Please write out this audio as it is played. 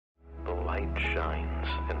light shines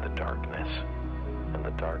in the darkness, and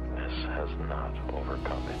the darkness has not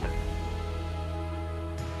overcome it.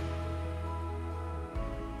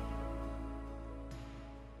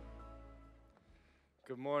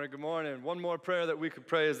 Good morning, good morning. One more prayer that we could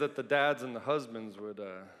pray is that the dads and the husbands would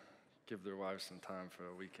give their wives some time for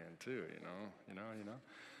a weekend too, you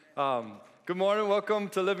know. Good morning, welcome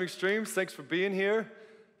to Living Streams. Thanks for being here.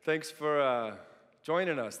 Thanks for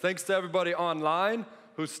joining us. Thanks to everybody online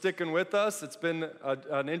who's sticking with us. It's been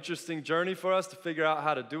an interesting journey for us to figure out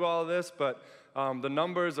how to do all of this, but the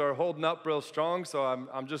numbers are holding up real strong, so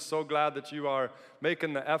I'm just so glad that you are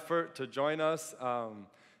making the effort to join us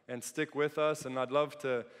and stick with us. And I'd love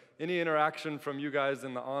to, any interaction from you guys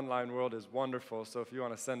in the online world is wonderful. So if you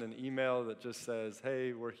want to send an email that just says,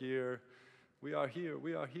 hey, we're here, we are here,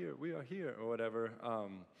 we are here, we are here, or whatever.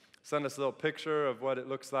 Send us a little picture of what it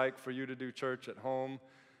looks like for you to do church at home.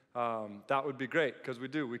 That would be great, because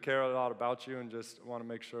we care a lot about you and just want to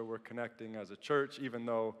make sure we're connecting as a church, even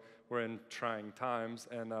though we're in trying times.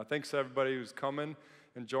 And thanks to everybody who's coming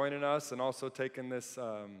and joining us and also taking this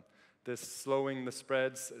slowing the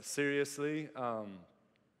spreads seriously.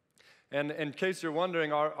 And in case you're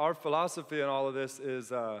wondering, our philosophy in all of this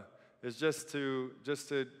is just to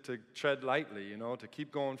tread lightly, you know, to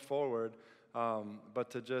keep going forward, but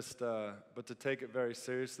to take it very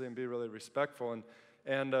seriously and be really respectful.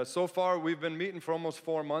 And so far, we've been meeting for almost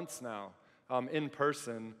 4 months now, in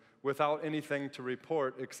person, without anything to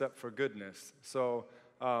report except for goodness. So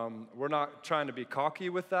we're not trying to be cocky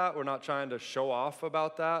with that. We're not trying to show off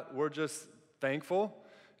about that. We're just thankful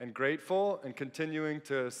and grateful and continuing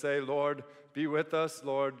to say, Lord, be with us.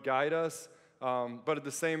 Lord, guide us. But at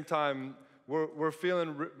the same time, we're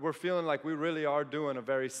feeling like we really are doing a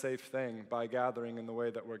very safe thing by gathering in the way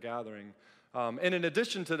that we're gathering. And in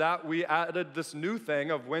addition to that, we added this new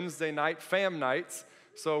thing of Wednesday night fam nights.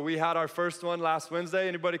 So we had our first one last Wednesday.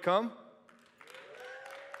 Anybody come?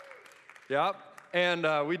 Yep.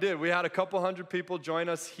 And we did. We had a couple hundred people join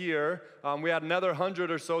us here. We had another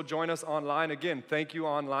 100 or so join us online. Again, thank you,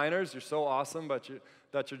 onliners. You're so awesome that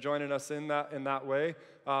you're joining us in that way.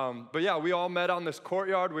 But yeah, we all met on this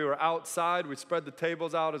courtyard. We were outside. We spread the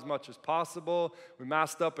tables out as much as possible. We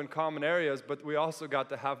masked up in common areas, but we also got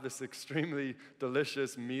to have this extremely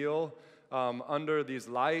delicious meal under these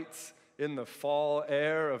lights in the fall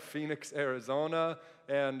air of Phoenix, Arizona.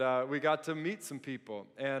 And we got to meet some people,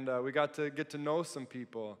 and we got to get to know some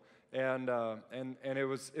people, and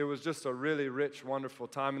it was just a really rich, wonderful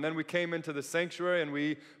time. And then we came into the sanctuary, and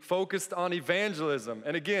we focused on evangelism.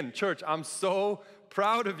 And again, church, I'm so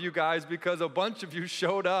proud of you guys because a bunch of you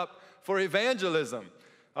showed up for evangelism.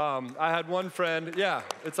 I had one friend, yeah,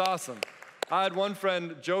 it's awesome. I had one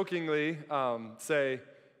friend jokingly say,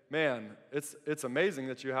 man, it's amazing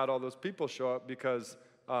that you had all those people show up because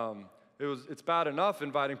it's bad enough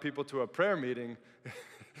inviting people to a prayer meeting.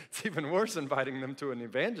 It's even worse inviting them to an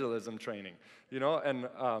evangelism training, you know, and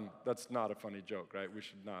that's not a funny joke, right? We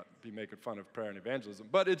should not be making fun of prayer and evangelism,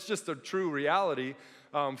 but it's just a true reality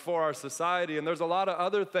for our society, and there's a lot of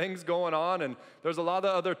other things going on, and there's a lot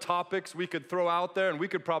of other topics we could throw out there, and we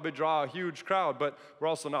could probably draw a huge crowd, but we're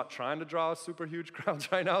also not trying to draw super huge crowds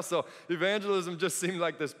right now, so evangelism just seemed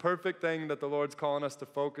like this perfect thing that the Lord's calling us to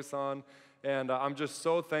focus on. And I'm just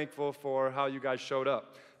so thankful for how you guys showed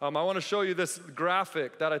up. I want to show you this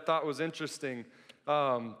graphic that I thought was interesting.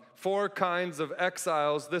 4 kinds of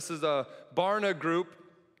exiles. This is a Barna group.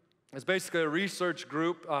 It's basically a research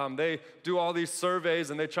group. They do all these surveys,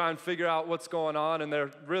 and they try and figure out what's going on, and they're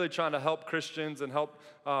really trying to help Christians and help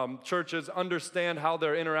churches understand how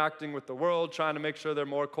they're interacting with the world, trying to make sure they're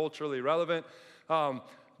more culturally relevant.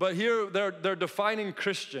 But here, they're defining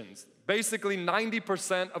Christians. Basically,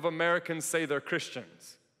 90% of Americans say they're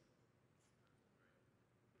Christians.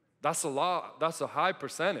 That's a lot. That's a high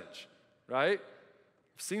percentage, right?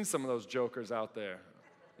 I've seen some of those jokers out there,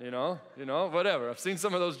 you know, whatever. I've seen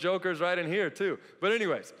some of those jokers right in here too. But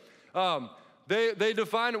anyways, they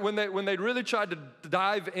define when they really tried to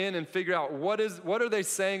dive in and figure out what are they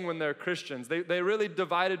saying when they're Christians. They really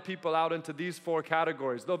divided people out into these 4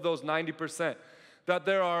 categories of those 90%. That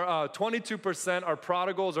there are 22% are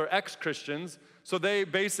prodigals or ex-Christians, so they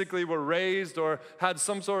basically were raised or had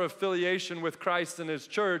some sort of affiliation with Christ and His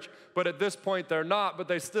church, but at this point they're not, but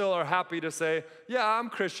they still are happy to say, yeah, I'm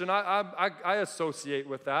Christian, I associate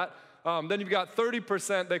with that. Then you've got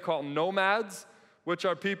 30% they call nomads, which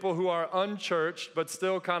are people who are unchurched but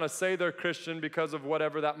still kind of say they're Christian because of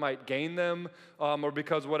whatever that might gain them, or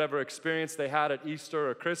because whatever experience they had at Easter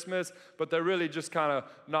or Christmas, but they're really just kind of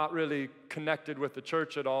not really connected with the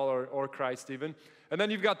church at all or Christ even. And then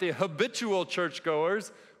you've got the habitual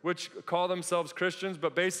churchgoers, which call themselves Christians,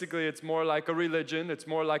 but basically it's more like a religion. It's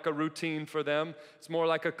more like a routine for them. It's more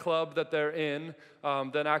like a club that they're in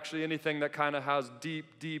than actually anything that kind of has deep,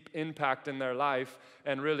 deep impact in their life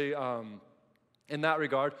and really in that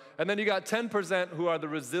regard. And then you got 10% who are the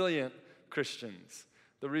resilient Christians.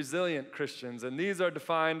 The resilient Christians. And these are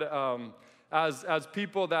defined as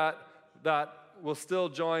people that will still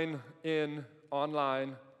join in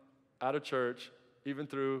online at a church even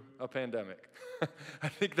through a pandemic. I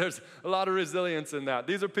think there's a lot of resilience in that.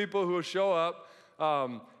 These are people who show up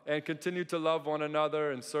and continue to love one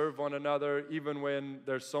another and serve one another even when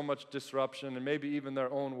there's so much disruption and maybe even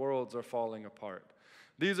their own worlds are falling apart.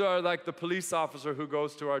 These are like the police officer who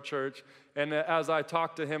goes to our church, and as I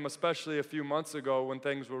talked to him, especially a few months ago when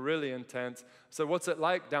things were really intense, I said, "What's it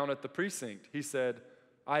like down at the precinct?" He said,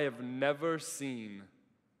 "I have never seen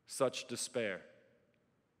such despair.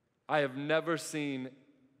 I have never seen,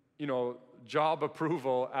 job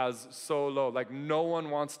approval as so low. Like no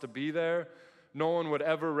one wants to be there. No one would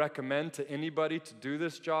ever recommend to anybody to do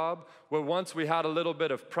this job. Where once we had a little bit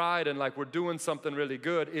of pride and like we're doing something really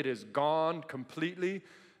good, it is gone completely."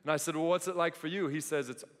 And I said, "Well, what's it like for you?" He says,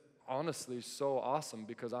 "It's honestly so awesome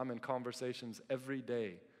because I'm in conversations every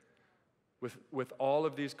day with all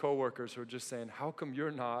of these coworkers who are just saying, 'How come you're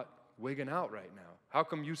not wigging out right now? How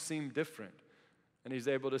come you seem different?'" And he's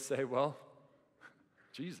able to say, "Well,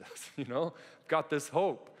 Jesus, I've got this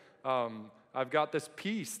hope. I've got this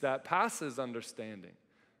peace that passes understanding.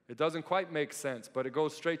 It doesn't quite make sense, but it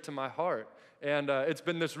goes straight to my heart." And it's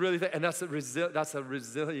been this really and that's a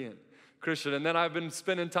resilient Christian. And then I've been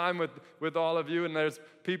spending time with all of you, and there's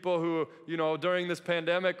people who, during this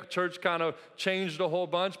pandemic, church kind of changed a whole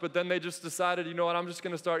bunch, but then they just decided, I'm just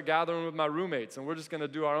going to start gathering with my roommates, and we're just going to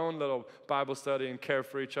do our own little Bible study and care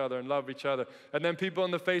for each other and love each other. And then people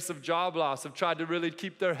in the face of job loss have tried to really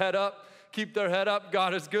keep their head up.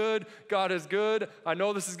 God is good. God is good. I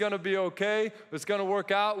know this is going to be okay. It's going to work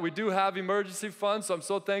out. We do have emergency funds, so I'm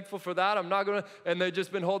so thankful for that. And they've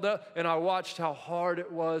just been holding up. And I watched how hard it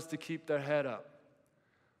was to keep their head up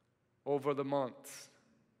over the months.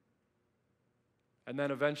 And then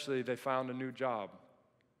eventually they found a new job.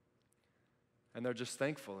 And they're just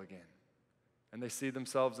thankful again. And they see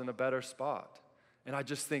themselves in a better spot. And I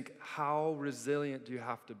just think, how resilient do you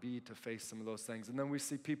have to be to face some of those things? And then we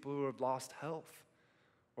see people who have lost health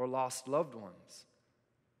or lost loved ones,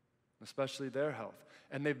 especially their health.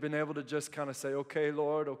 And they've been able to just kind of say, okay,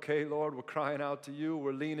 Lord, we're crying out to you.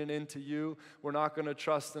 We're leaning into you. We're not going to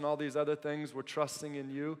trust in all these other things. We're trusting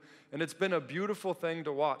in you. And it's been a beautiful thing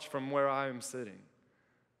to watch from where I am sitting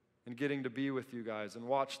and getting to be with you guys and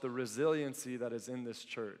watch the resiliency that is in this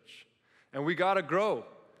church. And we got to grow.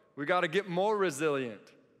 We got to get more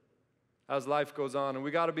resilient as life goes on. And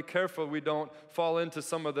we got to be careful we don't fall into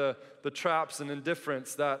some of the traps and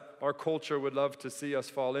indifference that our culture would love to see us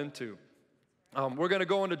fall into. We're going to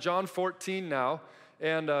go into John 14 now,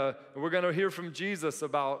 and we're going to hear from Jesus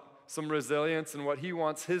about some resilience and what he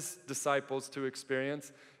wants his disciples to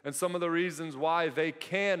experience and some of the reasons why they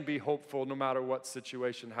can be hopeful no matter what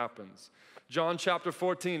situation happens. John chapter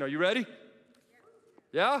 14. Are you ready?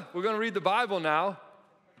 Yeah? We're going to read the Bible now.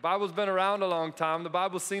 The Bible's been around a long time. The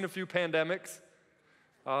Bible's seen a few pandemics,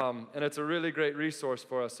 and it's a really great resource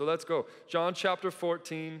for us. So let's go. John chapter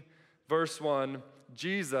 14, verse 1.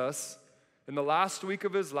 Jesus, in the last week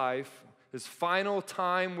of his life, his final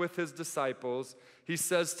time with his disciples, he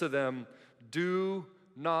says to them, "Do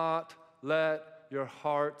not let your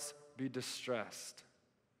hearts be distressed."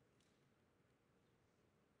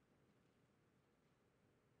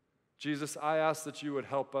 Jesus, I ask that you would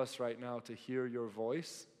help us right now to hear your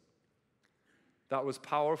voice that was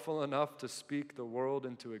powerful enough to speak the world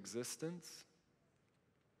into existence,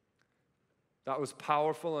 that was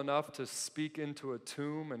powerful enough to speak into a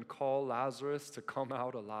tomb and call Lazarus to come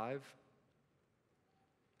out alive.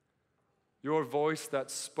 Your voice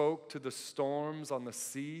that spoke to the storms on the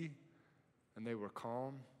sea and they were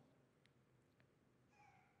calm.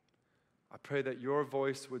 I pray that your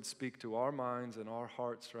voice would speak to our minds and our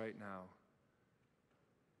hearts right now.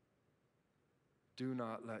 Do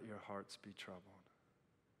not let your hearts be troubled.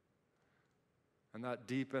 And that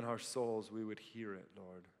deep in our souls we would hear it,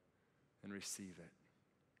 Lord, and receive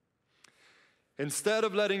it. Instead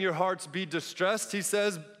of letting your hearts be distressed, he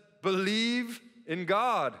says, believe in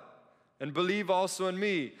God and believe also in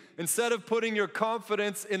me. Instead of putting your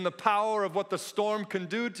confidence in the power of what the storm can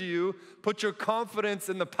do to you, put your confidence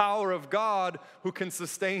in the power of God who can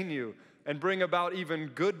sustain you and bring about even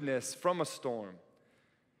goodness from a storm.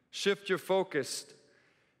 Shift your focus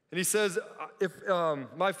And he says, if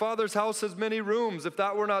my Father's house has many rooms, if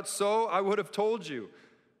that were not so, I would have told you.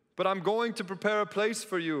 But I'm going to prepare a place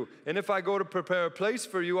for you. And if I go to prepare a place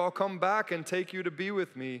for you, I'll come back and take you to be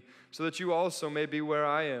with me, so that you also may be where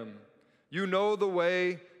I am. You know the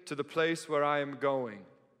way to the place where I am going.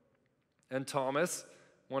 And Thomas,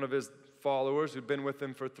 one of his followers who'd been with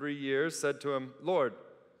him for 3 years, said to him, Lord,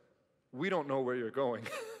 we don't know where you're going.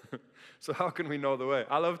 So how can we know the way?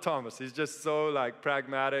 I love Thomas. He's just so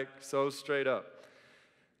pragmatic, so straight up.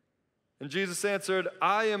 And Jesus answered,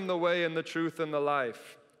 I am the way and the truth and the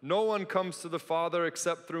life. No one comes to the Father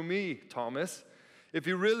except through me, Thomas. If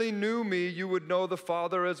you really knew me, you would know the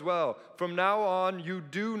Father as well. From now on, you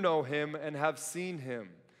do know him and have seen him.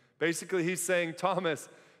 Basically, he's saying, Thomas,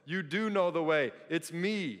 you do know the way. It's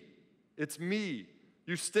me. It's me.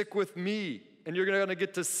 You stick with me, and you're going to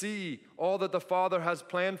get to see all that the Father has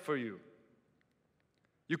planned for you.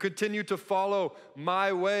 You continue to follow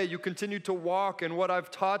my way. You continue to walk in what I've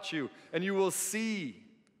taught you, and you will see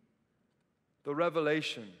the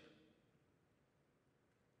revelation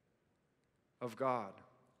of God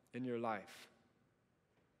in your life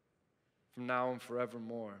from now and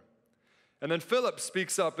forevermore. And then Philip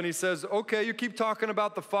speaks up and he says, okay, you keep talking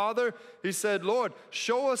about the Father. He said, Lord,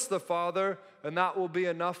 show us the Father, and that will be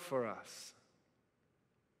enough for us.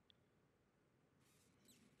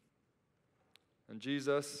 And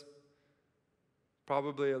Jesus,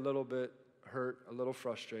 probably a little bit hurt, a little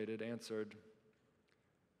frustrated, answered,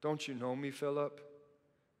 don't you know me, Philip?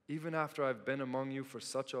 Even after I've been among you for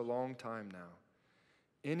such a long time now,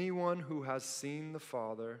 anyone who has seen the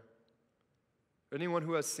Father, anyone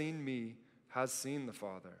who has seen me has seen the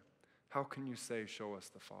Father. How can you say, show us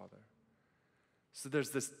the Father? So there's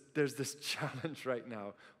this challenge right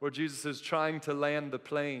now where Jesus is trying to land the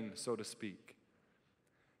plane, so to speak.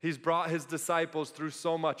 He's brought his disciples through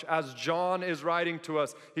so much. As John is writing to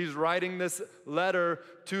us, he's writing this letter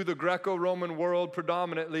to the Greco-Roman world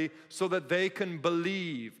predominantly so that they can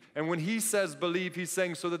believe. And when he says believe, he's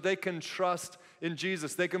saying so that they can trust in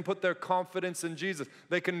Jesus. They can put their confidence in Jesus.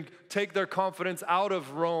 They can take their confidence out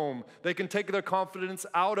of Rome. They can take their confidence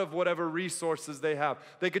out of whatever resources they have.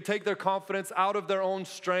 They can take their confidence out of their own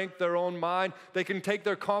strength, their own mind. They can take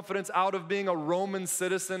their confidence out of being a Roman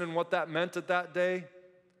citizen and what that meant at that day.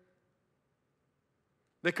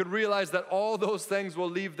 They could realize that all those things will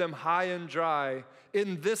leave them high and dry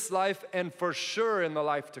in this life and for sure in the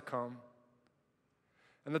life to come.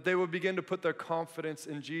 And that they would begin to put their confidence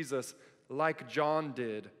in Jesus like John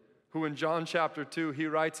did, who in John chapter 2, he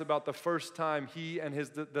writes about the first time he and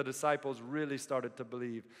the disciples really started to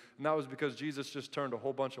believe. And that was because Jesus just turned a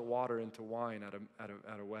whole bunch of water into wine at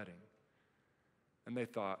a wedding. And they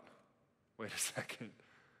thought, wait a second.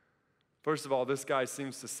 First of all, this guy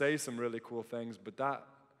seems to say some really cool things, but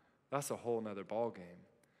that's a whole nother ballgame.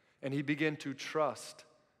 And he began to trust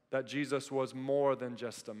that Jesus was more than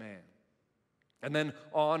just a man. And then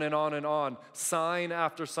on and on and on, sign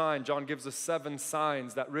after sign. John gives us 7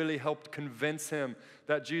 signs that really helped convince him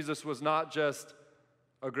that Jesus was not just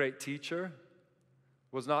a great teacher,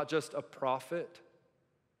 was not just a prophet,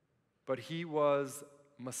 but he was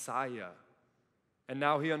Messiah. And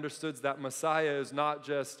now he understood that Messiah is not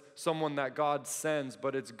just someone that God sends,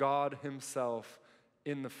 but it's God himself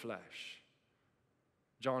in the flesh.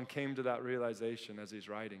 John came to that realization as he's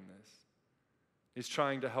writing this. He's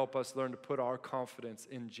trying to help us learn to put our confidence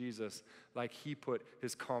in Jesus like he put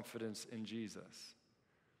his confidence in Jesus.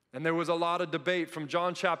 And there was a lot of debate from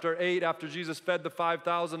John chapter 8 after Jesus fed the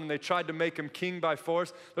 5,000 and they tried to make him king by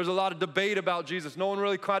force. There's a lot of debate about Jesus. No one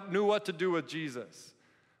really knew what to do with Jesus,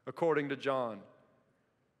 according to John.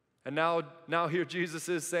 And now here Jesus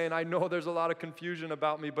is saying, I know there's a lot of confusion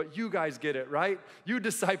about me, but you guys get it, right? You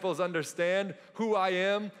disciples understand who I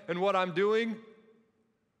am and what I'm doing.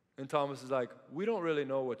 And Thomas is like, we don't really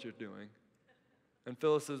know what you're doing. And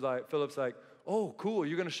Philip's like, oh, cool,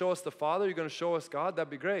 you're going to show us the Father? You're going to show us God?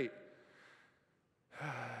 That'd be great.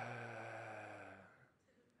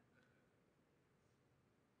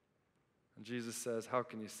 And Jesus says, how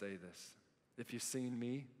can you say this? If you've seen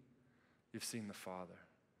me, you've seen the Father.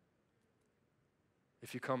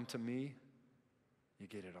 If you come to me, you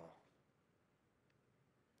get it all.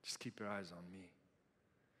 Just keep your eyes on me.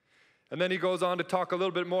 And then he goes on to talk a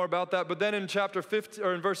little bit more about that. But then in chapter 15,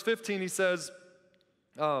 or in verse 15, he says,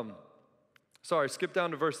 skip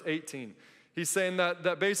down to verse 18. He's saying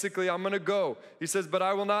that basically, I'm going to go. He says, but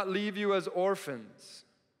I will not leave you as orphans.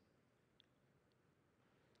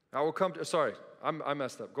 I will come to, I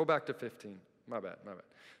messed up. Go back to 15. My bad.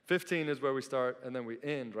 15 is where we start, and then we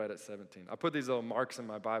end right at 17. I put these little marks in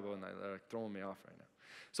my Bible, and they're throwing me off right now.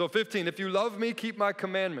 So 15, if you love me, keep my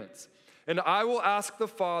commandments. And I will ask the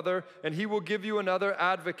Father, and he will give you another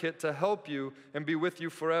advocate to help you and be with you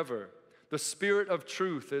forever. The Spirit of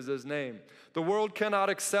truth is his name. The world cannot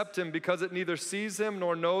accept him because it neither sees him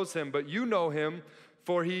nor knows him, but you know him,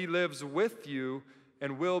 for he lives with you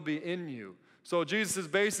and will be in you. So Jesus has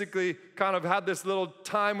basically kind of had this little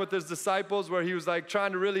time with his disciples where he was like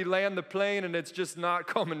trying to really land the plane and it's just not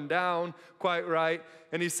coming down quite right.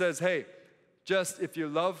 And he says, hey, just if you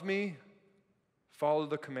love me, follow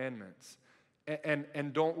the commandments.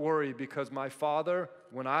 And don't worry, because my Father,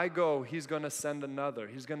 when I go, he's going to send another.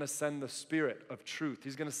 He's going to send the Spirit of truth.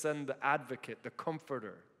 He's going to send the advocate, the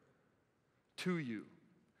comforter to you.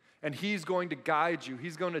 And he's going to guide you.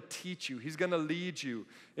 He's going to teach you. He's going to lead you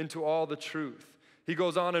into all the truth. He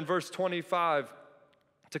goes on in verse 25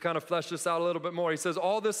 to kind of flesh this out a little bit more. He says,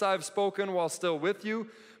 all this I've spoken while still with you,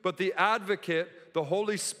 but the advocate, the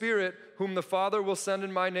Holy Spirit, whom the Father will send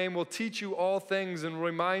in my name, will teach you all things and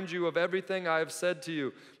remind you of everything I have said to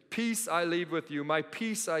you. Peace I leave with you, my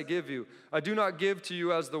peace I give you. I do not give to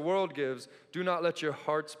you as the world gives. Do not let your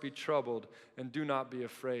hearts be troubled, and do not be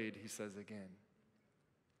afraid, he says again.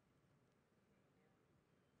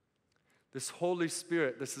 This Holy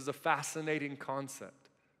Spirit, this is a fascinating concept.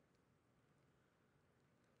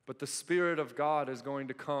 But the Spirit of God is going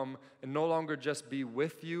to come and no longer just be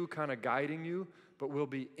with you, kind of guiding you, but will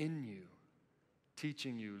be in you,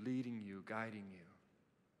 teaching you, leading you, guiding you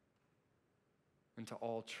into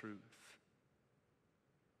all truth.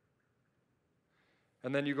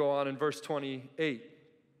 And then you go on in verse 28.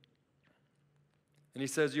 And he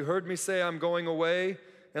says, you heard me say I'm going away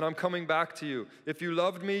and I'm coming back to you. If you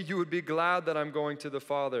loved me, you would be glad that I'm going to the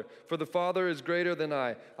Father, for the Father is greater than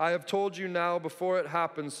I. I have told you now before it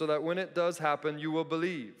happens, so that when it does happen, you will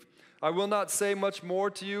believe. I will not say much more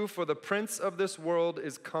to you, for the prince of this world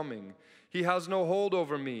is coming. He has no hold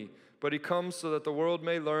over me, but he comes so that the world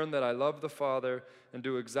may learn that I love the Father and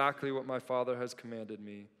do exactly what my Father has commanded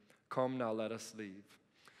me. Come now, let us leave.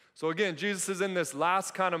 So again, Jesus is in this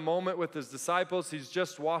last kind of moment with his disciples. He's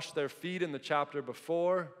just washed their feet in the chapter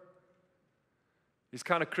before. He's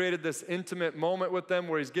kind of created this intimate moment with them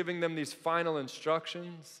where he's giving them these final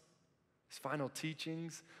instructions, these final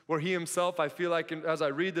teachings, where he himself, I feel like as I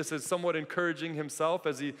read this, is somewhat encouraging himself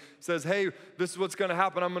as he says, hey, this is what's going to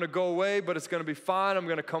happen. I'm going to go away, but it's going to be fine. I'm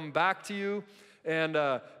going to come back to you. And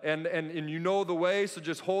you know the way, so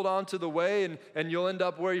just hold on to the way, and you'll end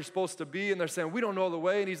up where you're supposed to be. And they're saying, we don't know the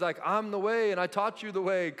way. And he's like, I'm the way, and I taught you the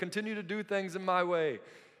way. Continue to do things in my way.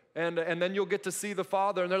 And then you'll get to see the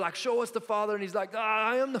Father. And they're like, show us the Father. And he's like,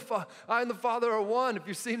 I am the Father are one. If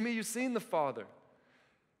you've seen me, you've seen the Father.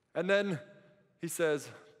 And then he says,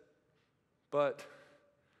 but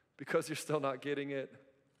because you're still not getting it,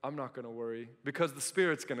 I'm not going to worry, because the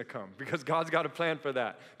Spirit's going to come, because God's got a plan for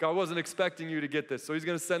that. God wasn't expecting you to get this, so he's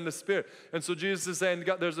going to send the Spirit. And so Jesus is saying,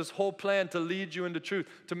 God, there's this whole plan to lead you into truth,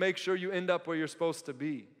 to make sure you end up where you're supposed to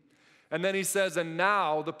be. And then he says, and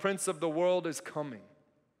now the prince of the world is coming,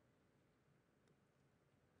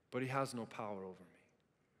 but he has no power over me.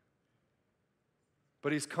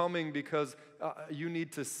 But he's coming because you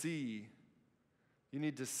need to see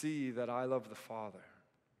that I love the Father.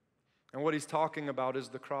 And what he's talking about is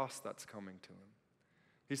the cross that's coming to him.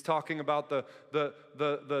 He's talking about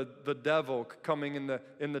the devil coming in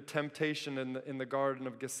the temptation in the Garden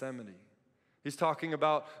of Gethsemane. He's talking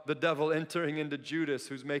about the devil entering into Judas,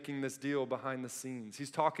 who's making this deal behind the scenes.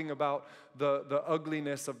 He's talking about the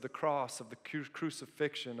ugliness of the cross, of the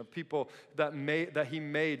crucifixion, of people that he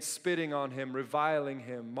made spitting on him, reviling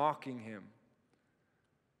him, mocking him,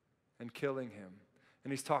 and killing him.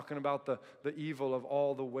 And he's talking about the evil of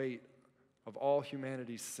all the weight of all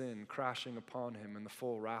humanity's sin crashing upon him and the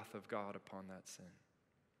full wrath of God upon that sin.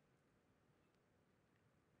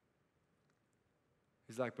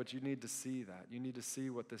 He's like, but you need to see that. You need to see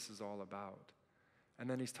what this is all about. And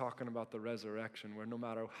then he's talking about the resurrection, where no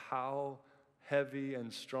matter how heavy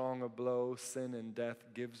and strong a blow sin and death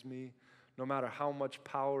gives me, no matter how much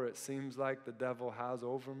power it seems like the devil has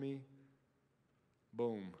over me,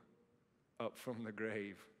 boom, up from the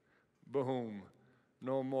grave. Boom.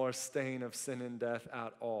 No more stain of sin and death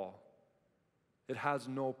at all. It has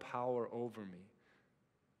no power over me.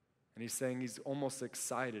 And he's saying he's almost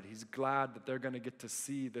excited. He's glad that they're going to get to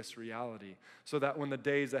see this reality, so that when the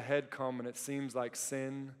days ahead come and it seems like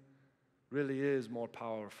sin really is more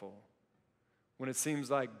powerful, when it seems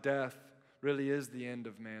like death really is the end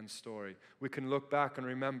of man's story, we can look back and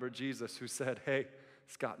remember Jesus, who said, hey,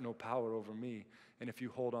 it's got no power over me. And if you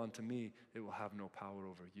hold on to me, it will have no power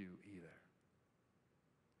over you either.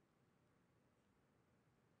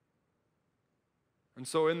 And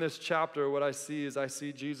so in this chapter, what I see is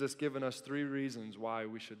Jesus giving us 3 reasons why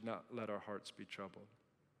we should not let our hearts be troubled.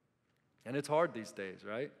 And it's hard these days,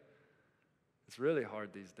 right? It's really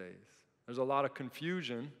hard these days. There's a lot of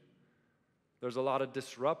confusion. There's a lot of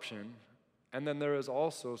disruption. And then there is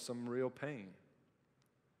also some real pain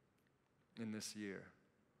in this year.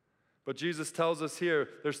 But Jesus tells us here,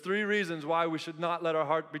 there's 3 reasons why we should not let our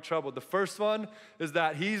heart be troubled. The first one is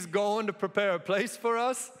that he's going to prepare a place for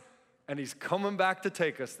us, and he's coming back to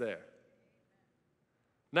take us there.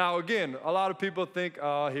 Now, again, a lot of people think,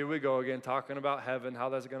 oh, here we go again, talking about heaven, how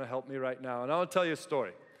that's going to help me right now. And I want to tell you a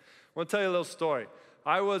story. I want to tell you a little story.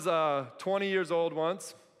 I was 20 years old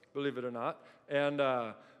once, believe it or not, and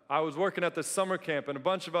I was working at this summer camp, and a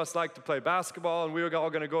bunch of us liked to play basketball, and we were all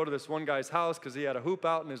going to go to this one guy's house because he had a hoop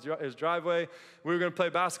out in his driveway. We were going to play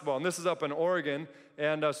basketball, and this is up in Oregon,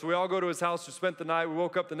 and so we all go to his house. We spent the night. We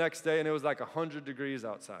woke up the next day, and it was like 100 degrees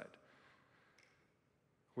outside,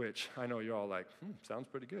 which I know you're all like, sounds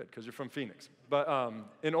pretty good because you're from Phoenix. But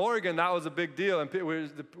in Oregon, that was a big deal, and we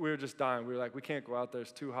were just dying. We were like, we can't go out there.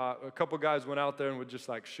 It's too hot. A couple guys went out there and would just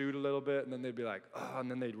like shoot a little bit, and then they'd be like, oh, and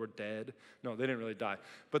then they were dead. No, they didn't really die.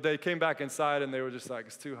 But they came back inside, and they were just like,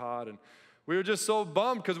 it's too hot. And we were just so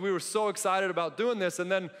bummed because we were so excited about doing this. And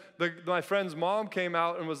then my friend's mom came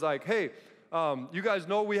out and was like, hey, you guys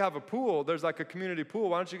know we have a pool. There's like a community pool.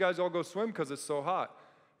 Why don't you guys all go swim because it's so hot?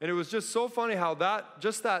 And it was just so funny how that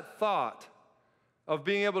thought of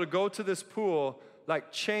being able to go to this pool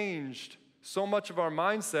like changed so much of our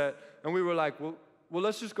mindset. And we were like, well,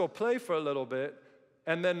 let's just go play for a little bit,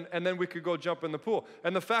 and then we could go jump in the pool.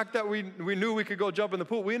 And the fact that we knew we could go jump in the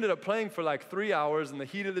pool, we ended up playing for like 3 hours in the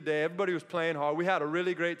heat of the day. Everybody was playing hard. We had a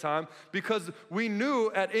really great time because we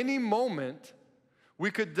knew at any moment we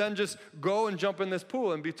could then just go and jump in this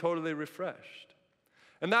pool and be totally refreshed.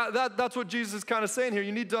 And that's what Jesus is kind of saying here.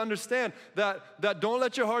 You need to understand that don't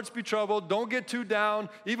let your hearts be troubled. Don't get too down.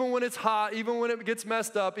 Even when it's hot, even when it gets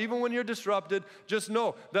messed up, even when you're disrupted, just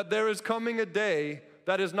know that there is coming a day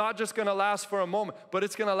that is not just going to last for a moment, but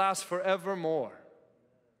it's going to last forevermore,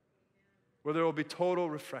 where there will be total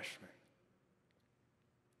refreshment.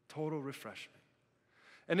 Total refreshment.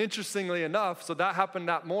 And interestingly enough, so that happened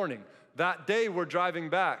that morning. That day we're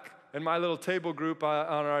driving back. In my little table group on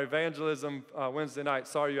our evangelism Wednesday night.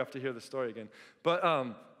 Sorry you have to hear the story again. But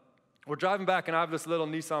we're driving back, and I have this little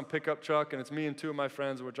Nissan pickup truck, and it's me and 2 of my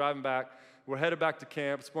friends. We're driving back. We're headed back to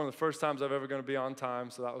camp. It's one of the first times I've ever going to be on time,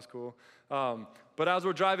 so that was cool. But as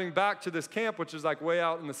we're driving back to this camp, which is like way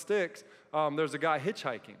out in the sticks, there's a guy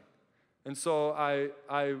hitchhiking. And so I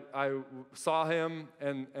saw him,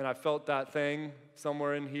 and I felt that thing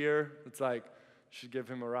somewhere in here. It's like, you should give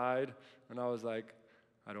him a ride. And I was like,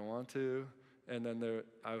 I don't want to. And then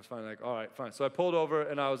I was finally like, all right, fine. So I pulled over,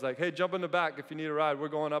 and I was like, hey, jump in the back if you need a ride. We're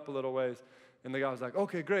going up a little ways. And the guy was like,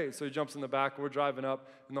 okay, great. So he jumps in the back. We're driving up.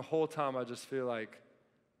 And the whole time I just feel like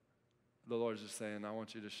the Lord's just saying, I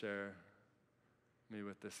want you to share me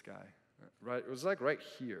with this guy. Right? It was like right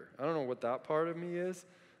here. I don't know what that part of me is,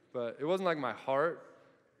 but it wasn't like my heart.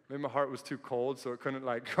 Maybe my heart was too cold, so it couldn't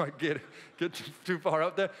like get too far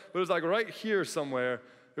up there. But it was like right here somewhere.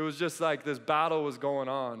 It was just like this battle was going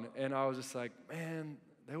on, and I was just like, man,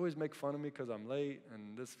 they always make fun of me because I'm late,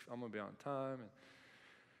 and I'm going to be on time,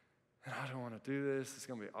 and I don't want to do this. It's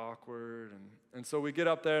going to be awkward. And so we get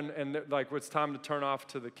up there, and like it's time to turn off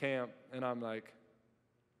to the camp, and I'm like,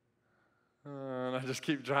 and I just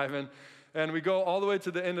keep driving. And we go all the way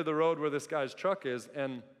to the end of the road where this guy's truck is,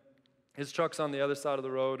 and his truck's on the other side of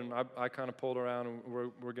the road, and I kind of pulled around,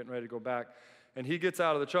 and we're getting ready to go back. And he gets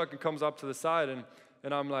out of the truck and comes up to the side,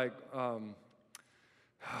 and I'm like, oh,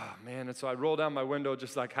 man. And so I roll down my window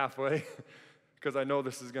just like halfway because I know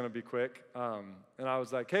this is going to be quick. And I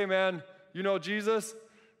was like, hey, man, you know Jesus?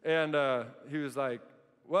 And he was like,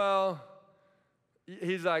 well,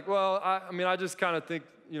 I just kind of think,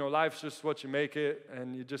 life's just what you make it,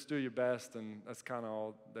 and you just do your best, and that's kind of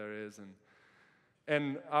all there is.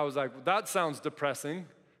 And I was like, that sounds depressing.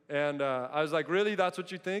 And I was like, really? That's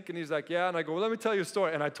what you think? And he's like, yeah. And I go, well, let me tell you a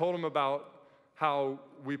story. And I told him about how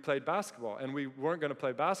we played basketball. And we weren't going to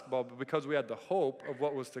play basketball, but because we had the hope of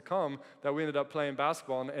what was to come, that we ended up playing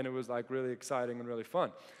basketball, and it was like really exciting and really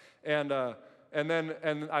fun. And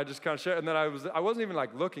then I just kind of shared, and then I wasn't even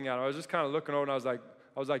like looking at him. I was just kind of looking over, and I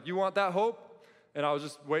was like, you want that hope? And I was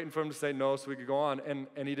just waiting for him to say no so we could go on,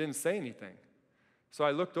 and he didn't say anything. So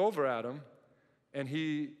I looked over at him, and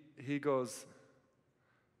he goes,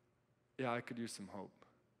 yeah, I could use some hope.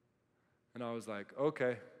 And I was like,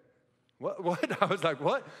 okay. What? I was like,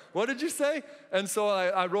 what? What did you say? And so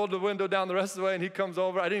I rolled the window down the rest of the way, and he comes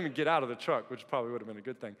over. I didn't even get out of the truck, which probably would have been a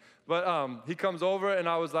good thing. But he comes over, and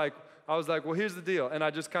I was like, I was like, well, here's the deal. And I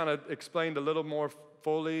just kind of explained a little more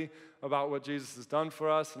fully about what Jesus has done for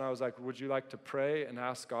us. And I was like, would you like to pray and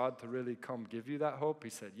ask God to really come give you that hope? He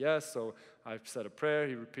said, yes. So I said a prayer.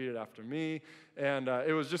 He repeated after me. And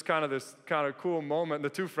it was just kind of this kind of cool moment. The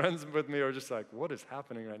two friends with me are just like, what is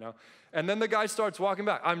happening right now? And then the guy starts walking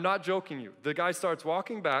back. I'm not joking you. The guy starts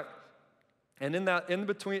walking back. And in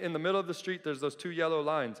the middle of the street, there's those two yellow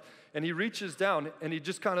lines. And he reaches down, and he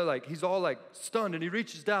just kind of like, he's all like stunned. And he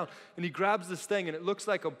reaches down, and he grabs this thing, and it looks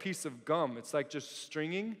like a piece of gum. It's like just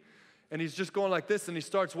stringing. And he's just going like this, and he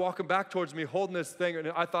starts walking back towards me, holding this thing, and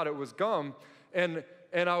I thought it was gum. And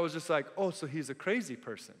I was just like, oh, so he's a crazy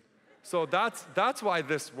person. So that's why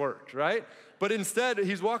this worked, right? But instead,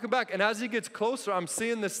 he's walking back, and as he gets closer, I'm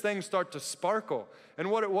seeing this thing start to sparkle. And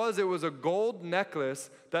what it was a gold necklace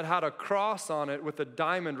that had a cross on it with a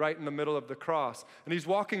diamond right in the middle of the cross. And he's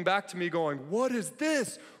walking back to me going, what is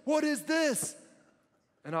this? What is this?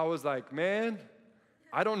 And I was like, man,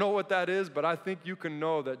 I don't know what that is, but I think you can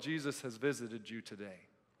know that Jesus has visited you today.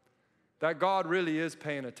 That God really is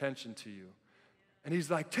paying attention to you. And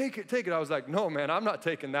he's like, take it, take it. I was like, no, man, I'm not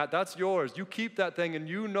taking that. That's yours. You keep that thing, and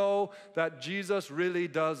you know that Jesus really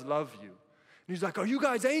does love you. And he's like, are you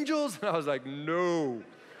guys angels? And I was like, no.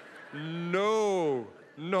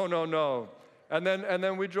 And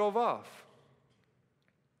then we drove off.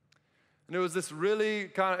 And it was this really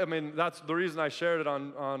kind of, that's the reason I shared it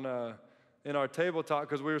in our table talk,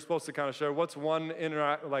 because we were supposed to kind of share what's one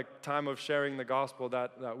time of sharing the gospel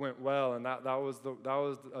that went well. And that was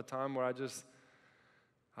a time where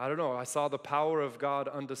I don't know, I saw the power of God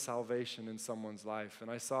unto salvation in someone's life, and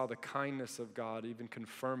I saw the kindness of God even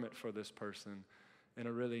confirm it for this person in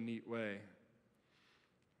a really neat way.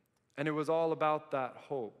 And it was all about that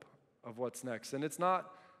hope of what's next. And it's not,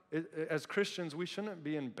 as Christians, we shouldn't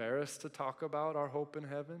be embarrassed to talk about our hope in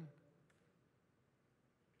heaven.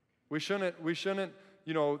 We shouldn't,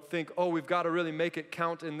 think, oh, we've got to really make it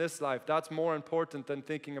count in this life. That's more important than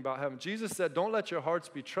thinking about heaven. Jesus said, don't let your hearts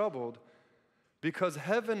be troubled, because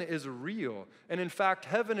heaven is real. And in fact,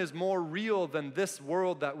 heaven is more real than this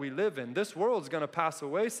world that we live in. This world's going to pass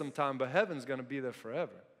away sometime, but heaven's going to be there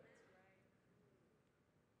forever.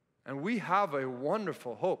 And we have a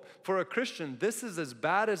wonderful hope. For a Christian, this is as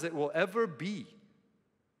bad as it will ever be.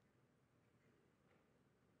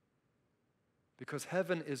 Because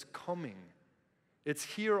heaven is coming. It's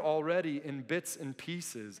here already in bits and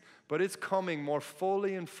pieces, but it's coming more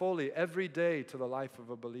fully and fully every day to the life of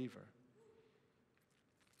a believer.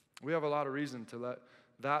 We have a lot of reason to let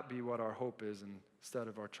that be what our hope is instead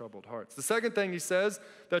of our troubled hearts. The second thing he says,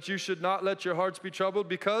 that you should not let your hearts be troubled,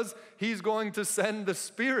 because he's going to send the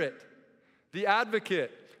Spirit, the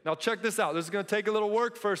advocate. Now check this out. This is going to take a little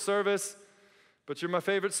work first service, but you're my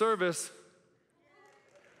favorite service.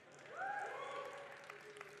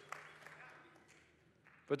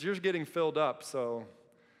 But you're getting filled up, so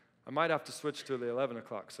I might have to switch to the 11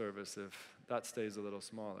 o'clock service if that stays a little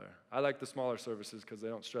smaller. I like the smaller services because they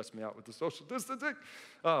don't stress me out with the social distancing.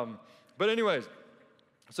 But anyways,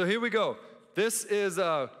 so here we go. This is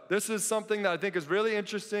something that I think is really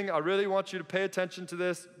interesting. I really want you to pay attention to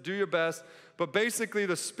this. Do your best. But basically,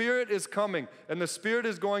 the Spirit is coming, and the Spirit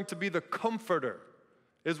is going to be the comforter,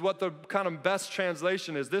 is what the kind of best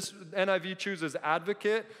translation is. This NIV chooses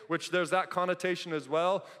advocate, which there's that connotation as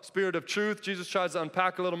well. Spirit of truth, Jesus tries to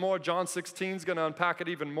unpack a little more. John 16 is going to unpack it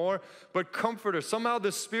even more. But comforter, somehow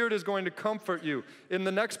the Spirit is going to comfort you. In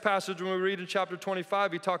the next passage, when we read in chapter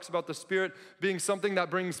 25, he talks about the Spirit being something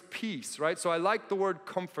that brings peace, right? So I like the word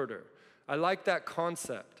comforter. I like that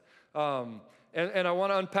concept. And I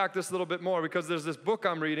want to unpack this a little bit more, because there's this book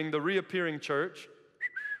I'm reading, The Reappearing Church.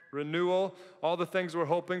 Renewal, all the things we're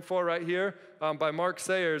hoping for right here, by Mark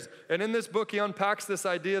Sayers. And in this book, he unpacks this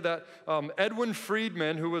idea that Edwin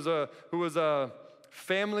Friedman, who was a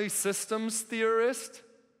family systems theorist,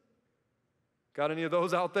 got any of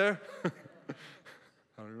those out there? I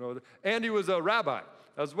don't know. And he was a rabbi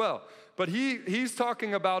as well. But he's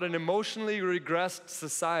talking about an emotionally regressed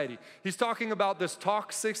society. He's talking about the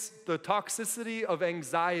toxicity of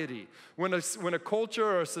anxiety. When a culture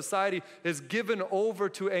or a society is given over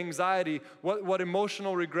to anxiety, what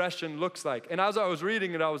emotional regression looks like. And as I was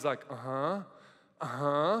reading it, I was like,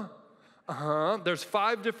 There's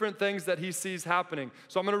 5 different things that he sees happening.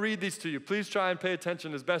 So I'm going to read these to you. Please try and pay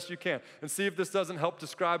attention as best you can and see if this doesn't help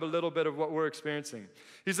describe a little bit of what we're experiencing.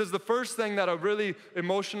 He says the first thing that a really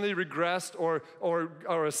emotionally regressed or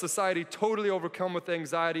a society totally overcome with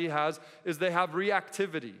anxiety has is they have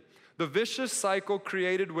reactivity. The vicious cycle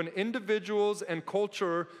created when individuals and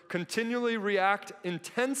culture continually react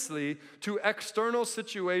intensely to external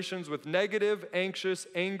situations with negative, anxious,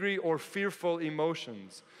 angry, or fearful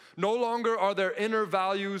emotions. No longer are there inner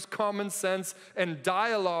values, common sense, and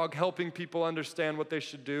dialogue helping people understand what they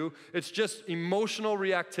should do. It's just emotional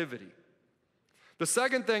reactivity. The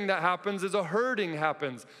second thing that happens is a herding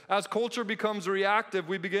happens. As culture becomes reactive,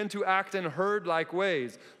 we begin to act in herd-like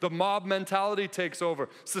ways. The mob mentality takes over.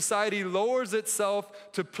 Society lowers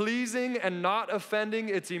itself to pleasing and not offending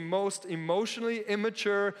its most emotionally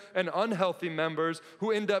immature and unhealthy members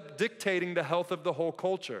who end up dictating the health of the whole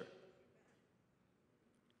culture.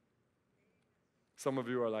 Some of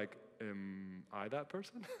you are like, am I that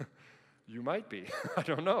person? You might be. I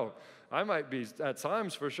don't know. I might be at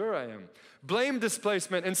times, for sure I am. Blame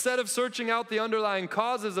displacement. Instead of searching out the underlying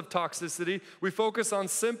causes of toxicity, we focus on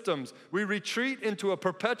symptoms. We retreat into a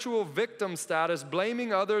perpetual victim status,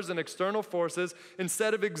 blaming others and external forces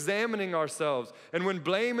instead of examining ourselves. And when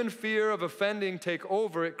blame and fear of offending take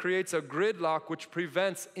over, it creates a gridlock which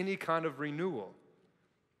prevents any kind of renewal.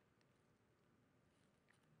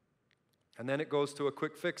 And then it goes to a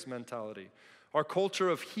quick fix mentality. Our culture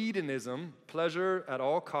of hedonism, pleasure at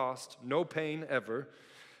all cost, no pain ever,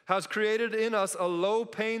 has created in us a low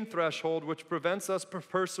pain threshold which prevents us from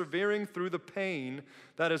persevering through the pain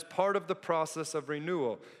that is part of the process of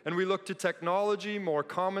renewal. And we look to technology, more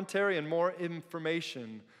commentary, and more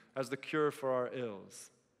information as the cure for our ills.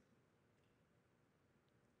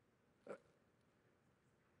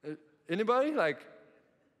 Anybody? I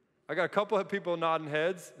got a couple of people nodding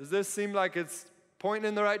heads. Does this seem like it's pointing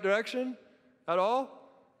in the right direction? At all?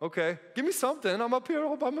 Okay. Give me something. I'm up here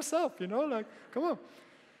all by myself, come on.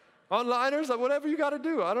 Onliners, whatever you got to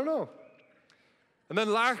do. I don't know. And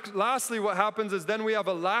then lastly, what happens is then we have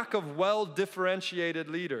a lack of well-differentiated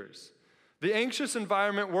leaders. The anxious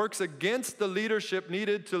environment works against the leadership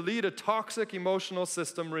needed to lead a toxic emotional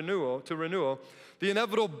system to renewal. The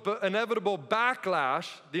inevitable backlash,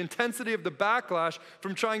 the intensity of the backlash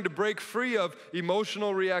from trying to break free of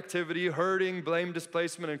emotional reactivity, hurting, blame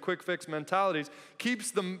displacement, and quick fix mentalities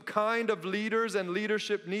keeps the kind of leaders and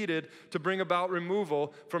leadership needed to bring about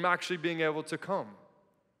removal from actually being able to come.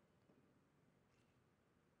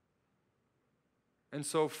 And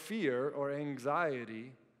so fear or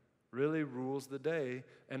anxiety really rules the day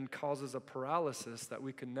and causes a paralysis that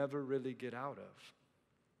we can never really get out of.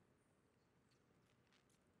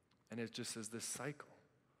 And it just is this cycle.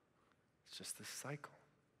 It's just this cycle.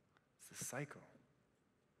 It's this cycle.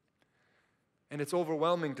 And it's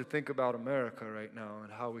overwhelming to think about America right now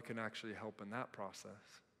and how we can actually help in that process.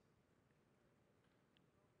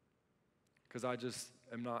 Because I just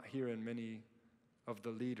am not hearing many of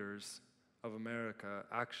the leaders of America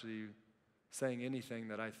actually saying anything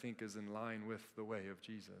that I think is in line with the way of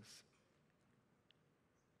Jesus.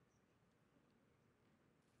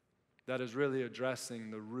 That is really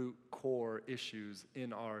addressing the root core issues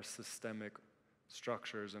in our systemic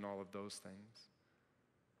structures and all of those things.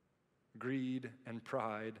 Greed and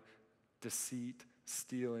pride, deceit,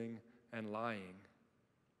 stealing, and lying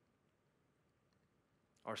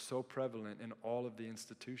are so prevalent in all of the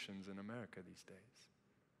institutions in America these days.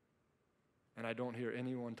 And I don't hear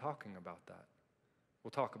anyone talking about that.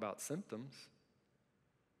 We'll talk about symptoms.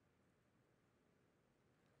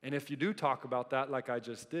 And if you do talk about that like I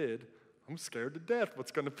just did, I'm scared to death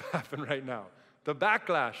what's going to happen right now. The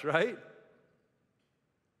backlash, right?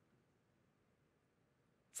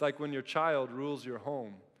 It's like when your child rules your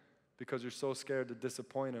home because you're so scared to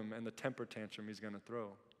disappoint him and the temper tantrum he's going to throw.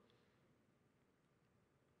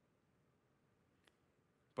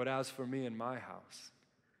 But as for me and my house,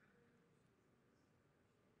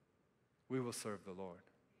 we will serve the Lord.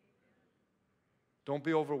 Don't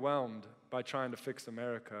be overwhelmed by trying to fix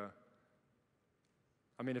America.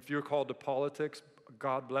 I mean, if you're called to politics,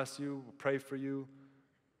 God bless you, we'll pray for you.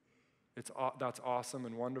 That's awesome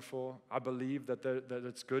and wonderful. I believe that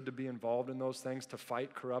it's good to be involved in those things, to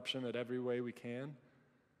fight corruption in every way we can.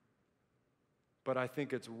 But I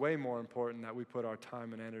think it's way more important that we put our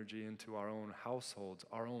time and energy into our own households,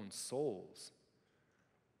 our own souls,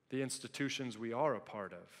 the institutions we are a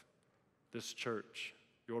part of, this church,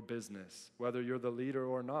 your business, whether you're the leader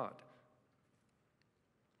or not.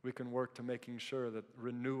 We can work to making sure that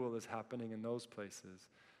renewal is happening in those places.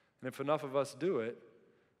 And if enough of us do it,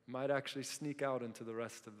 it might actually sneak out into the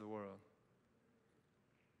rest of the world.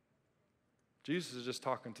 Jesus is just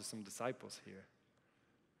talking to some disciples here.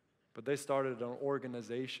 But they started an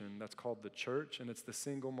organization that's called the church, and it's the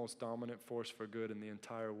single most dominant force for good in the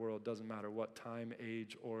entire world. Doesn't matter what time,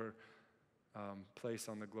 age, or place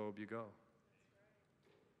on the globe you go.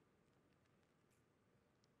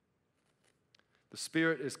 The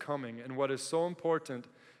Spirit is coming. And what is so important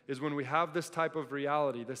is when we have this type of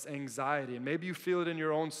reality, this anxiety, and maybe you feel it in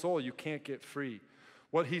your own soul, you can't get free.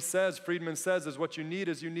 What he says, Friedman says, is what you need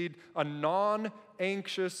a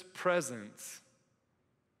non-anxious presence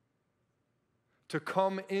to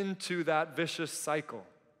come into that vicious cycle.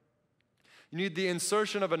 You need the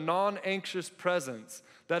insertion of a non-anxious presence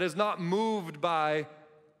that is not moved by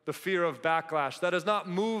the fear of backlash, that is not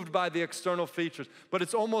moved by the external features, but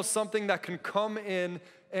it's almost something that can come in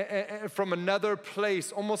from another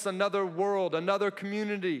place, almost another world, another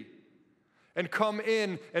community, and come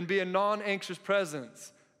in and be a non-anxious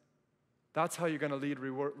presence. That's how you're going to lead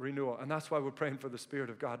renewal. And that's why we're praying for the Spirit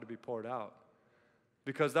of God to be poured out.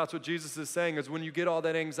 Because that's what Jesus is saying, is when you get all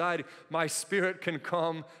that anxiety, my Spirit can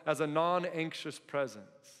come as a non-anxious presence,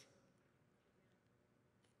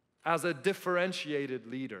 as a differentiated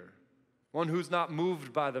leader, one who's not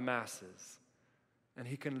moved by the masses, and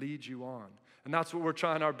he can lead you on. And that's what we're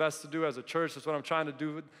trying our best to do as a church. That's what I'm trying to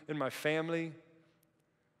do in my family,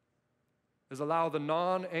 is allow the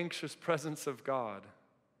non-anxious presence of God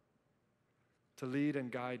to lead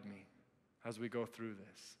and guide me as we go through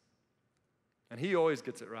this. And he always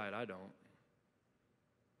gets it right, I don't.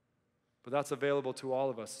 But that's available to all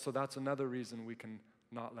of us, so that's another reason we can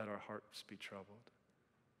not let our hearts be troubled.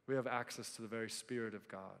 We have access to the very Spirit of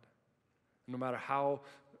God. No matter how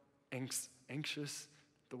anxious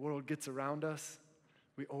the world gets around us,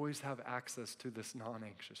 we always have access to this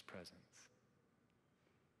non-anxious presence.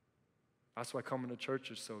 That's why coming to church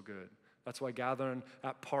is so good. That's why gathering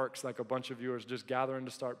at parks like a bunch of you are just gathering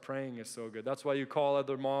to start praying is so good. That's why you call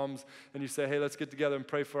other moms and you say, hey, let's get together and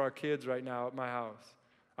pray for our kids right now at my house.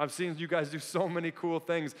 I've seen you guys do so many cool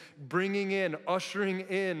things, ushering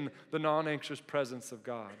in the non-anxious presence of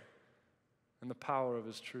God and the power of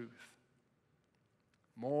his truth.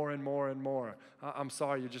 More and more and more. I'm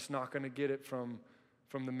sorry, you're just not going to get it from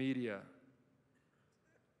the media.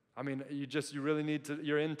 I mean, you really need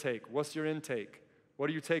your intake. What's your intake? What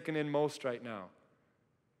are you taking in most right now?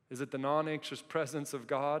 Is it the non-anxious presence of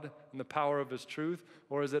God and the power of his truth,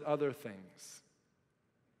 or is it other things?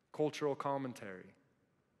 Cultural commentary,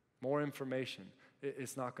 more information.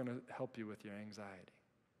 It's not going to help you with your anxiety.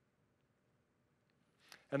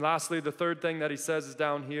 And lastly, the third thing that he says is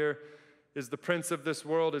down here is the prince of this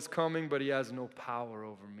world is coming, but he has no power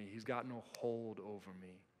over me. He's got no hold over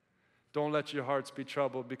me. Don't let your hearts be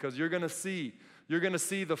troubled, because you're going to see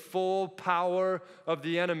the full power of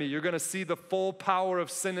the enemy. You're going to see the full power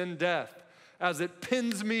of sin and death as it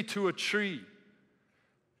pins me to a tree,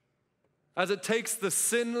 as it takes the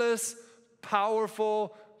sinless,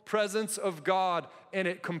 powerful presence of God and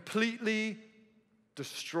it completely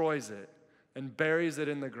destroys it and buries it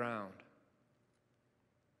in the ground.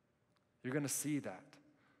 You're going to see that.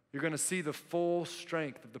 You're going to see the full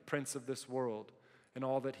strength of the prince of this world and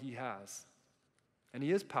all that he has. And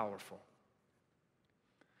he is powerful.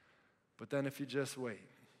 But then if you just wait,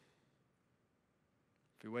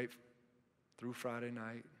 if you wait through Friday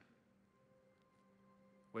night,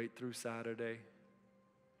 wait through Saturday,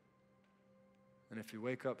 and if you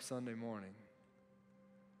wake up Sunday morning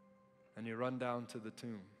and you run down to the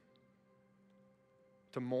tomb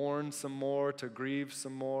to mourn some more, to grieve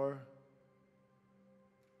some more,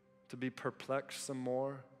 to be perplexed some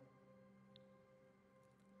more,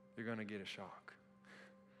 you're going to get a shock.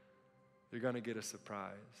 You're going to get a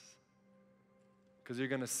surprise. Because you're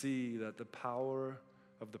going to see that the power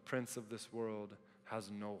of the prince of this world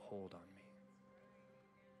has no hold on me.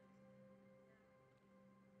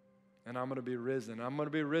 And I'm going to be risen. I'm going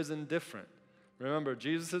to be risen different. Remember,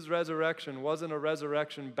 Jesus' resurrection wasn't a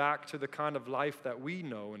resurrection back to the kind of life that we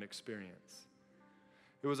know and experience.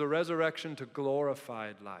 It was a resurrection to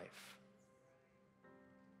glorified life.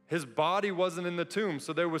 His body wasn't in the tomb,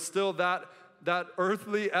 so there was still that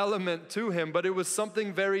earthly element to him, but it was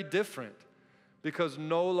something very different, because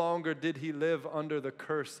no longer did he live under the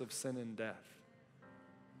curse of sin and death.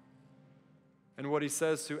 And what he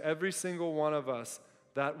says to every single one of us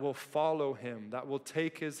that will follow him, that will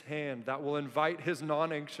take his hand, that will invite his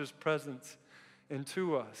non-anxious presence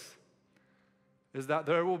into us, is that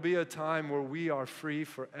there will be a time where we are free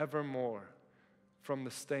forevermore from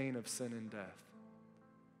the stain of sin and death.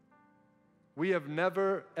 We have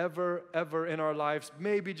never, ever, ever in our lives,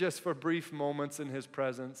 maybe just for brief moments in his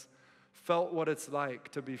presence, felt what it's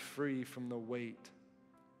like to be free from the weight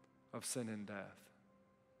of sin and death.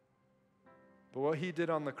 But what he did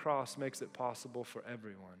on the cross makes it possible for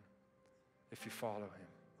everyone if you follow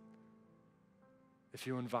him, if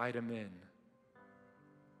you invite him in.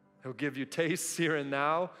 He'll give you tastes here and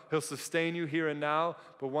now. He'll sustain you here and now.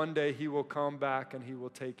 But one day he will come back and he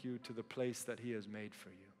will take you to the place that he has made for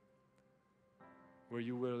you. where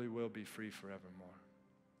you really will be free forevermore.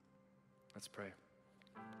 Let's pray.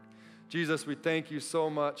 Jesus, we thank you so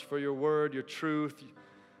much for your word, your truth.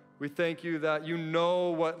 We thank you that you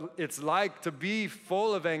know what it's like to be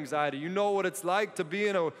full of anxiety. You know what it's like to be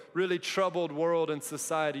in a really troubled world and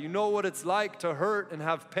society. You know what it's like to hurt and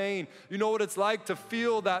have pain. You know what it's like to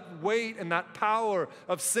feel that weight and that power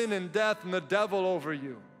of sin and death and the devil over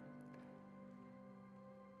you.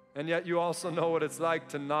 And yet you also know what it's like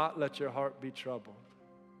to not let your heart be troubled.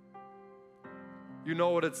 You know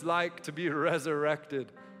what it's like to be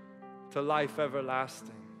resurrected to life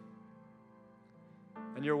everlasting.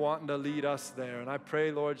 And you're wanting to lead us there. And I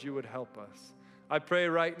pray, Lord, you would help us. I pray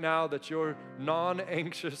right now that your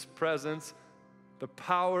non-anxious presence, the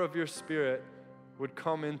power of your Spirit, would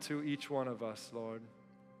come into each one of us, Lord.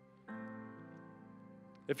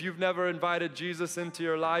 If you've never invited Jesus into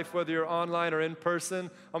your life, whether you're online or in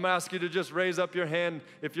person, I'm going to ask you to just raise up your hand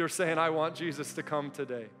if you're saying, I want Jesus to come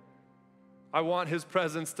today. I want his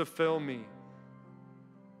presence to fill me.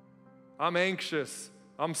 I'm anxious,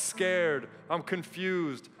 I'm scared, I'm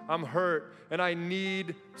confused, I'm hurt, and I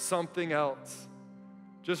need something else.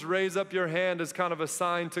 Just raise up your hand as kind of a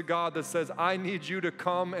sign to God that says, I need you to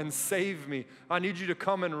come and save me. I need you to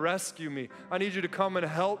come and rescue me. I need you to come and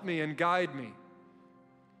help me and guide me.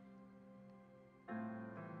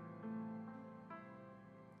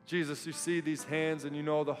 Jesus, you see these hands and you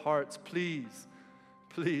know the hearts. Please,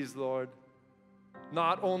 please, Lord,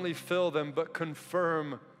 not only fill them, but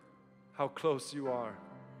confirm how close you are.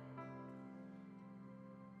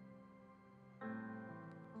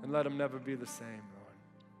 And let them never be the same,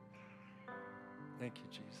 Lord. Thank you,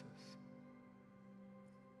 Jesus.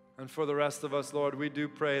 And for the rest of us, Lord, we do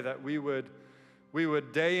pray that we would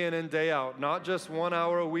day in and day out, not just 1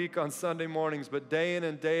 hour a week on Sunday mornings, but day in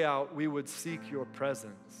and day out, we would seek your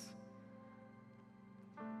presence.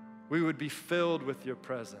 We would be filled with your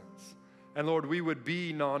presence. And Lord, we would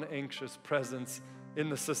be non-anxious presence in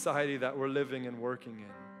the society that we're living and working in.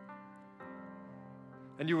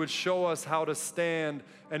 And you would show us how to stand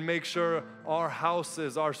and make sure our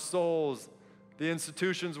houses, our souls, the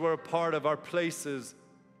institutions we're a part of, our places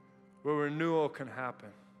where renewal can happen.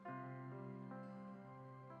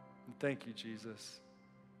 And thank you, Jesus,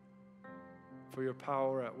 for your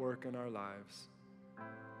power at work in our lives.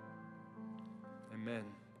 Amen.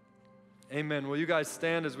 Amen. Will you guys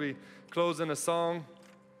stand as we close in a song?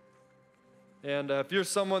 And if you're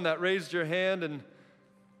someone that raised your hand and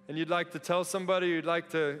you'd like to tell somebody, you'd like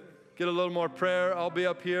to get a little more prayer, I'll be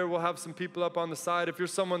up here. We'll have some people up on the side. If you're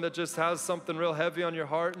someone that just has something real heavy on your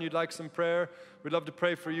heart and you'd like some prayer, we'd love to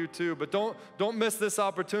pray for you too. But don't miss this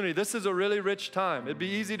opportunity. This is a really rich time. It'd be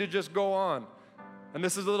easy to just go on. And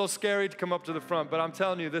this is a little scary to come up to the front, but I'm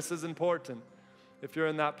telling you, this is important if you're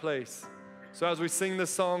in that place. So as we sing this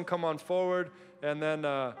song, come on forward, and then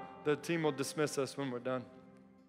the team will dismiss us when we're done.